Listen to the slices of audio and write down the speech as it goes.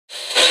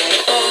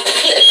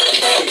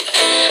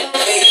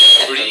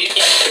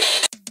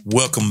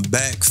Welcome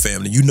back,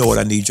 family. You know what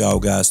I need y'all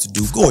guys to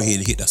do. Go ahead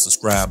and hit that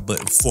subscribe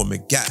button for me,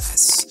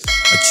 guys.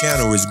 My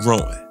channel is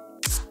growing.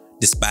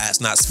 Despise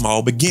not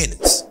small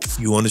beginnings.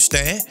 You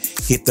understand?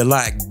 Hit the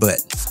like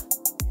button.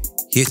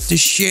 Hit the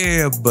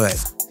share button.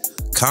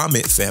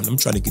 Comment, family. I'm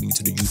trying to get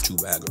into the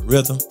YouTube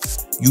algorithm.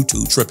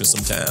 YouTube tripping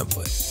sometime,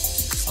 but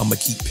I'm going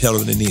to keep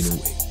peddling it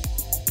anyway.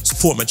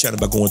 Support my channel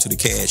by going to the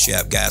Cash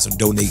App, guys, and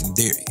donating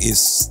there.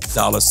 It's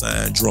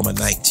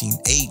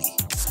 $Drummer1980.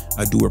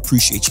 I do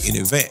appreciate you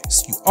in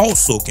advance. You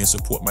also can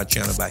support my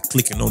channel by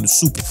clicking on the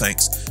super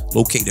thanks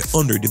located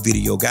under the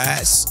video,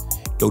 guys.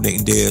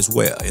 Donating there as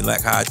well. And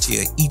like how I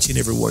tell each and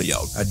every one of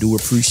y'all, I do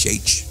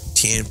appreciate you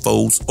 10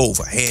 folds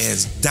over,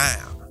 hands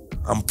down.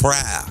 I'm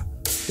proud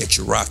that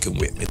you're rocking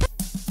with me.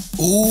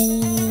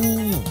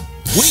 Ooh,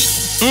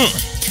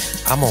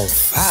 I'm on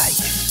fire.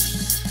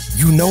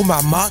 You know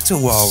my motto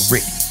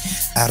already.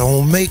 I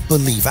don't make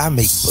believe, I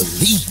make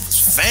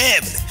believers.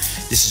 Family.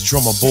 This is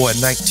Drummer Boy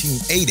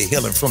 1980,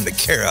 hailing from the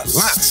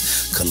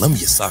Carolinas,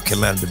 Columbia, South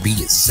Carolina to be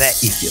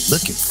exact, if you're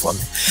looking for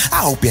me.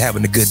 I hope you're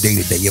having a good day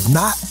today. If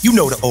not, you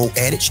know the old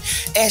adage.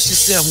 Ask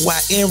yourself why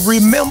and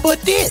remember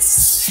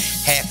this.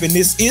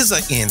 Happiness is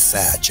an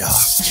inside job,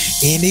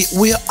 and it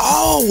will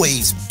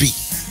always be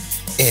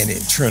an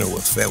internal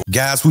affair.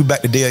 Guys, we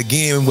back today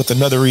again with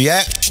another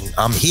reaction.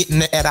 I'm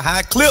hitting it at a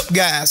high clip,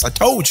 guys. I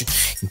told you,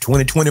 in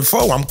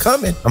 2024, I'm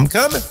coming. All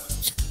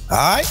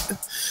right?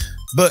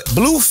 But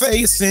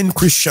Blueface and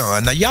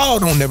Chrisean, now y'all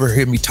don't never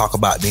hear me talk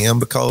about them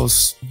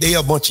because they're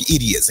a bunch of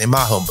idiots, in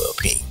my humble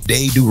opinion.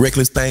 They do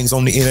reckless things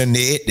on the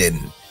internet and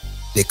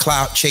they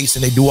clout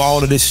chasing, they do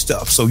all of this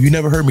stuff. So you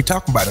never heard me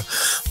talk about them.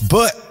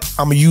 But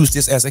I'm gonna use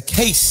this as a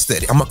case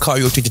study. I'm gonna call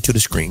your attention to the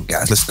screen,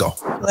 guys. Let's go.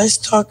 Let's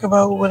talk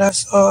about what I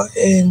saw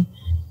in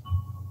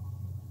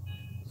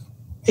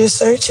your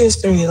search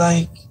history.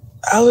 Like,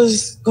 I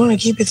was gonna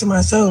keep it to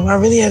myself. I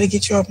really had to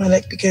get you off my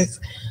neck because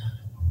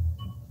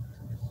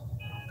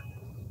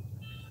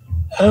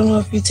I don't know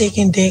if you're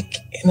taking dick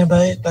in the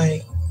butt.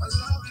 Like, I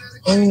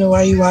don't even know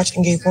why you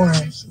watching gay porn.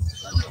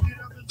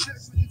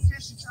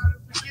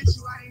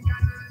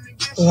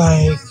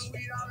 Like,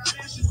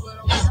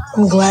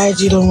 I'm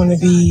glad you don't want to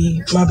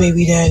be my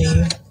baby daddy.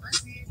 I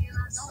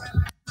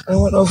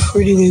don't want no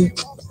Fruity Loop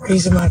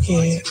raising my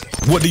kid.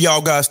 What do y'all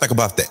guys think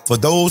about that? For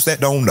those that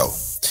don't know,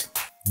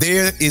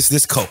 there is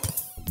this couple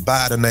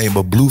by the name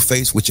of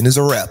Blueface, which is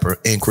a rapper,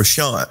 and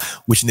Chrisean,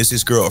 which is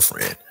his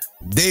girlfriend.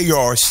 They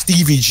are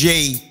Stevie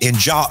J and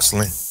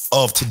Jocelyn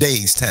of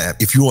today's time,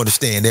 if you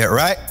understand that,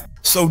 right?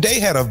 So they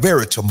had a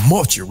very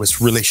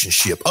tumultuous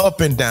relationship, up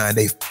and down.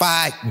 They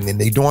fighting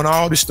and they doing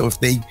all this stuff.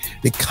 They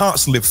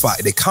constantly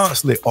fight. They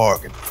constantly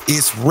arguing.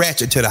 It's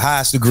ratchet to the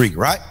highest degree,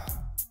 right?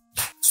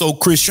 So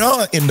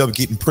Chrisean ended up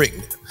getting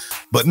pregnant.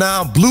 But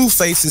now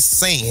Blueface is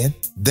saying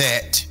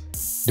that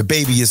the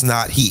baby is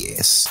not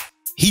his.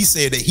 He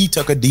said that he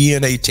took a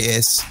DNA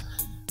test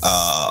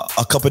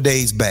a couple of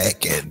days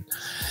back and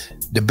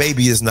the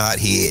baby is not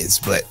his,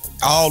 but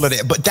all of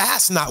that. But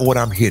that's not what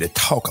I'm here to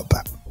talk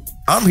about.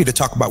 I'm here to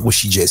talk about what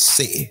she just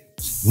said.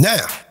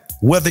 Now,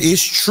 whether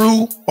it's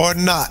true or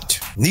not,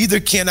 neither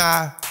can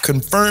I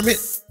confirm it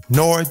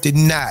nor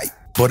deny it.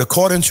 But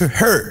according to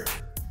her,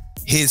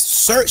 his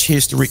search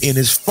history in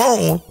his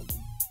phone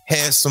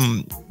has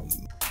some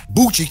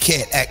boochie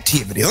cat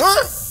activity.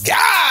 Huh?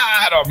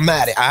 God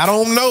almighty, I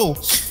don't know.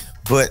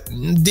 But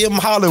them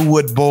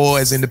Hollywood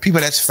boys and the people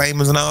that's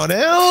famous and all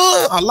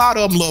that, a lot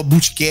of them love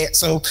boochie cat.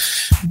 So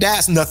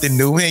that's nothing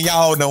new. And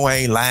y'all know I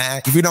ain't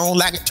lying. If you don't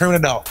like it, turn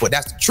it off. But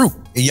that's the truth.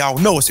 And y'all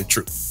know it's the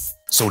truth.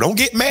 So don't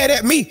get mad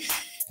at me,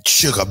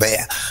 sugar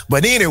bear.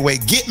 But anyway,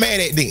 get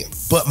mad at them.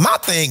 But my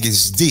thing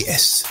is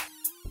this.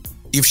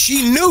 If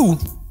she knew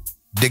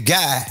the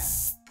guy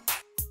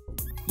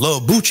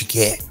loved boochie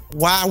cat,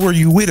 why were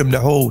you with him the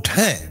whole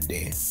time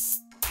then?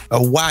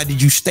 Or why did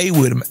you stay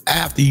with him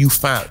after you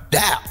found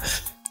out?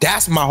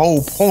 That's my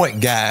whole point,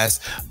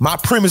 guys. My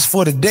premise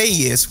for today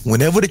is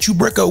whenever that you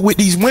break up with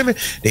these women,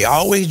 they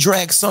always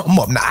drag something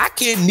up. Now, I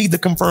can't neither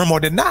confirm or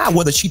deny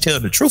whether she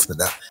tells the truth or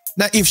not.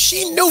 Now, if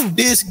she knew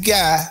this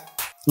guy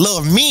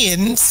loved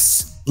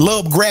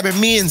grabbing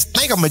men's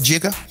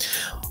thingamajigger,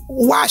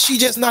 why she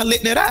just not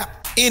letting it out?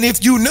 And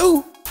if you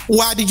knew,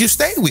 why did you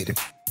stay with him?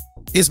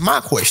 It's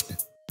my question.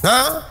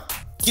 Huh?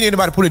 Can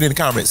anybody put it in the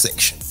comment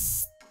section?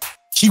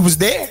 She was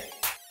there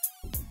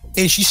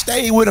and she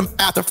stayed with him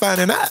after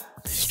finding out.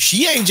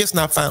 She ain't just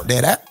not found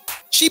that out.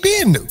 She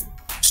been knew.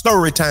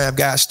 Story time,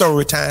 guys,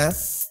 story time.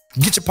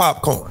 Get your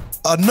popcorn.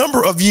 A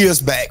number of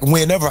years back,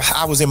 whenever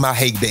I was in my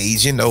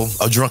heydays, you know,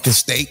 a drunken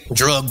state,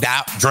 drugged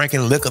out,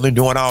 drinking liquor and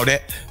doing all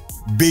that,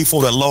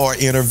 before the Lord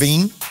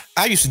intervened,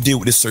 I used to deal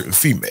with this certain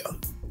female.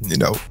 You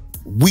know,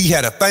 we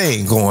had a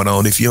thing going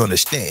on, if you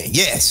understand.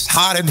 Yes,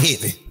 hot and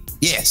heavy.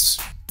 Yes.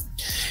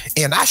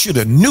 And I should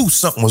have knew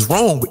something was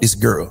wrong with this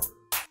girl.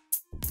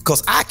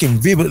 Because I can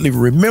vividly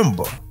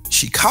remember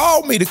she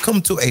called me to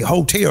come to a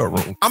hotel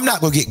room. I'm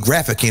not going to get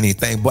graphic or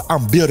anything, but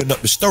I'm building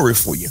up the story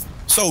for you.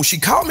 So she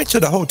called me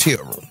to the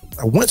hotel room.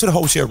 I went to the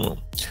hotel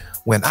room.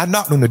 When I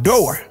knocked on the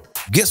door,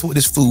 guess what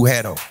this fool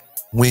had on?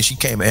 when she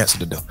came and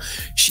answered the door.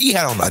 She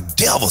had on a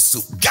devil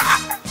suit.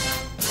 God.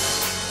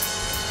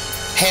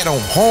 Had on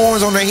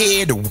horns on her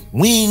head, the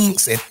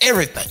wings and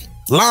everything.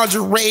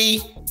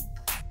 Lingerie.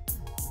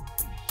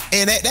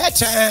 And at that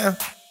time,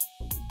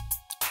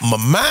 my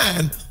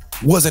mind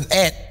wasn't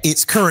at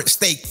its current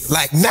state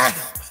like now.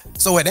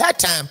 So at that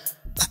time,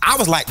 I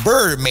was like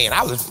Birdman.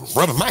 I was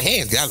rubbing my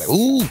hands. I was like,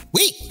 ooh,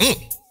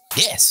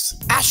 yes.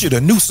 I should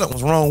have knew something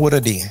was wrong with her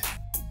then.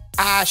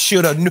 I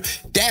should have knew.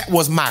 That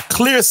was my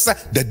clear sign.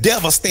 The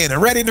devil standing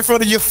right in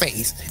front of your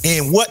face.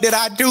 And what did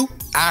I do?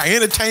 I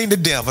entertained the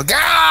devil.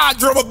 God,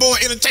 drummer boy,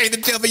 entertained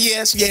the devil.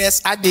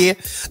 Yes, I did.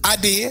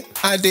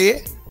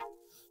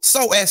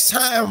 So as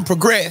time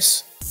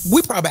progressed,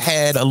 we probably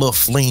had a little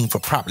fling for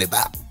probably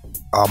about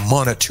a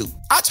month or two.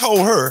 I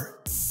told her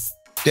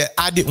that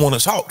I didn't want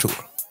to talk to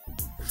her.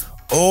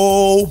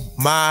 Oh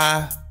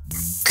my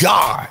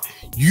God.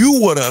 You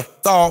would have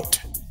thought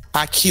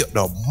I killed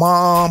her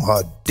mom,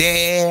 her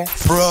dad,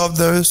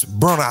 brothers,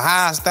 burn a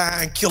house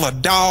down, kill a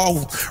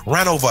dog,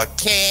 ran over a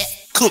cat,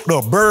 cooked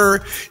a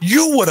bird.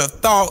 You would have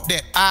thought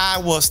that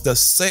I was the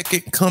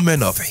second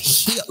coming of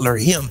Hitler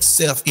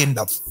himself in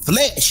the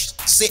flesh,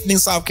 sitting in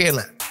South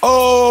Carolina.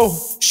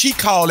 Oh, she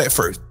called at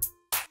first.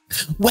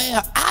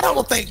 Well, I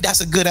don't think that's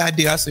a good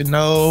idea. I said,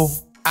 no,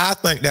 I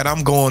think that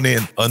I'm going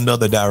in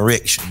another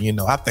direction.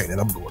 I think that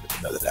I'm going in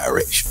another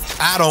direction.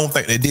 I don't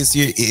think that this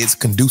year is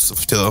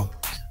conducive to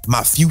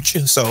my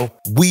future. So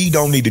we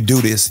don't need to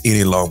do this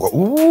any longer.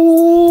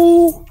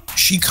 Ooh,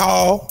 she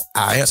called.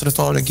 I answered the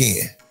phone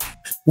again.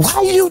 Why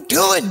are you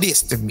doing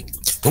this to me?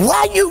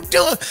 Why are you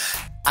doing?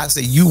 I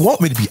said, you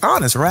want me to be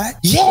honest, right?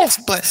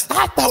 Yes, but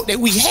I thought that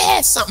we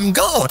had something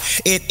going.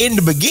 And in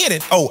the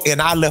beginning,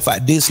 and I left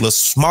out this little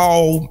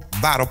small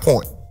vital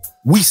point.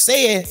 We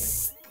said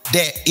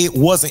that it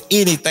wasn't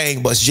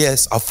anything but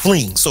just a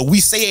fling. So we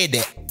said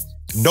that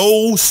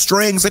no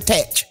strings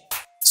attached.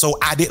 So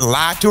I didn't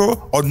lie to her,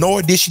 or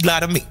nor did she lie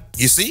to me.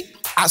 You see?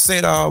 I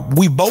said,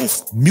 we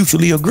both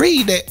mutually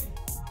agreed that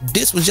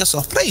this was just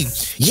a fling.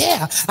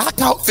 Yeah, I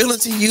caught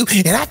feelings in you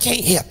and I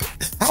can't help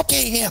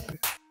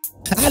it.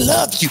 I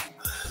love you.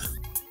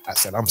 I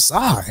said, I'm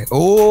sorry.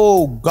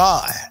 Oh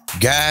God.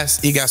 Guys,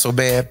 it got so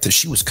bad that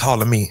she was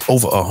calling me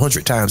over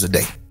 100 times a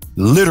day.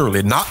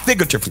 Literally, not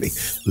figuratively,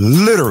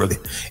 literally.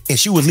 And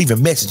she was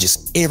leaving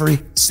messages every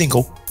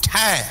single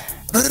time.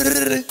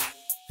 I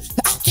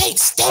can't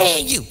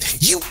stand you.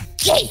 You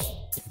gay.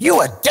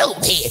 You a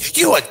dope head.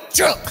 You a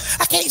drunk.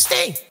 I can't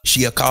stand.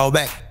 She'll call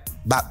back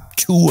about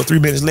 2 or 3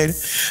 minutes later.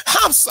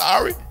 I'm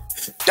sorry.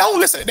 Don't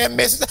listen to that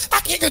message.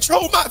 I can't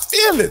control my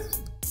feelings.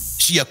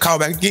 She'll call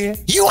back again.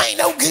 You ain't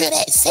no good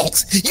at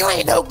sex. You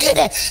ain't no good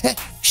at.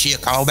 She'll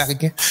call back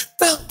again.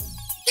 Well,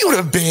 you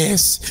the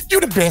best.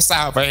 You the best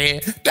I ever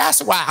had.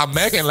 That's why I'm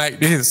acting like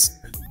this.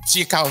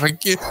 She'll call back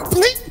again.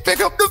 Please pick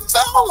up the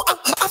phone.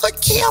 I'm gonna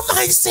kill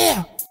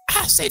myself.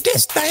 I said,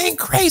 this thing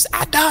crazy.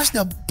 I dodged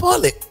a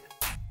bullet.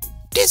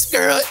 This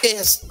girl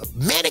is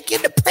manic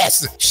and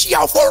depressive. She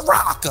off a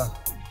rocker.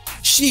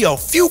 She a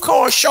few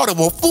cars short of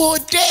a full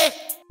day.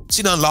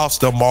 She done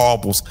lost her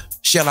marbles.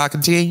 Shall I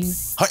continue?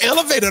 Her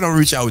elevator don't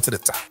reach all the way to the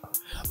top.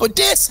 But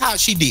that's how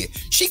she did.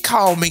 She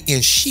called me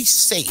and she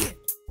said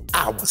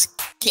I was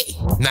gay.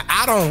 Now,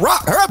 I don't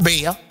rock her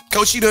bell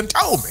because she done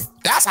told me.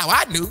 That's how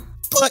I knew.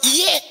 But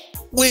yet,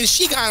 when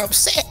she got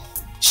upset,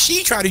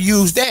 she tried to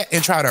use that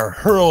and try to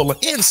hurl an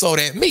insult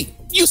at me.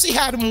 You see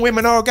how them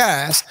women are,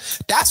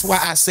 guys? That's why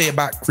I say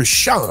about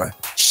Chrisean.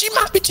 She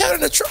might be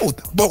telling the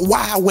truth, but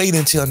why wait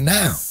until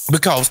now?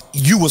 Because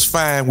you was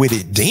fine with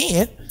it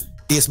then.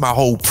 It's my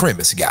whole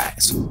premise,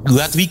 guys. You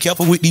have to be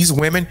careful with these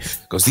women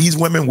because these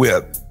women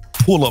will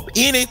pull up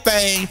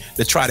anything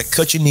to try to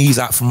cut your knees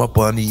out from up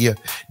under you.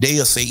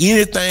 They'll say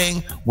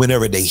anything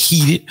whenever they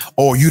heat it,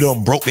 or you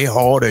done broke their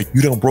heart, or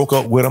you done broke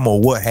up with them,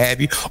 or what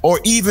have you. Or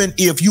even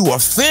if you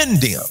offend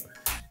them,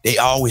 they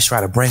always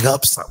try to bring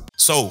up something.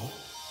 So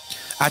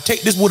I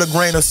take this with a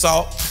grain of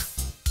salt.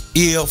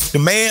 If the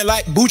man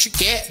like Boochie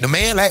Cat, the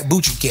man like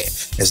Boochie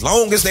Cat. As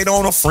long as they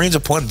don't infringe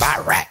upon by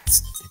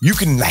rights. You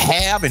can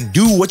have and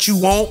do what you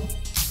want.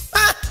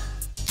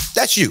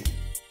 That's you.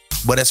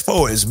 But as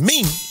far as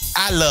me,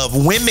 I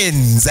love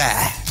women's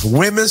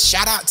women's.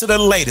 Shout out to the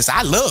ladies.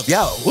 I love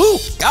y'all. Woo,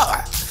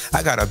 God.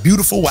 I got a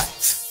beautiful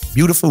wife.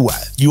 Beautiful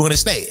wife. You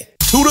understand?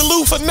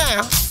 Toodaloo for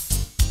now.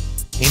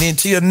 And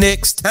until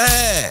next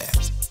time.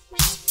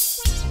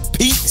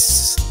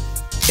 Peace.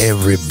 And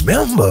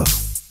remember,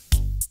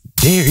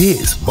 there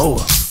is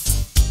more.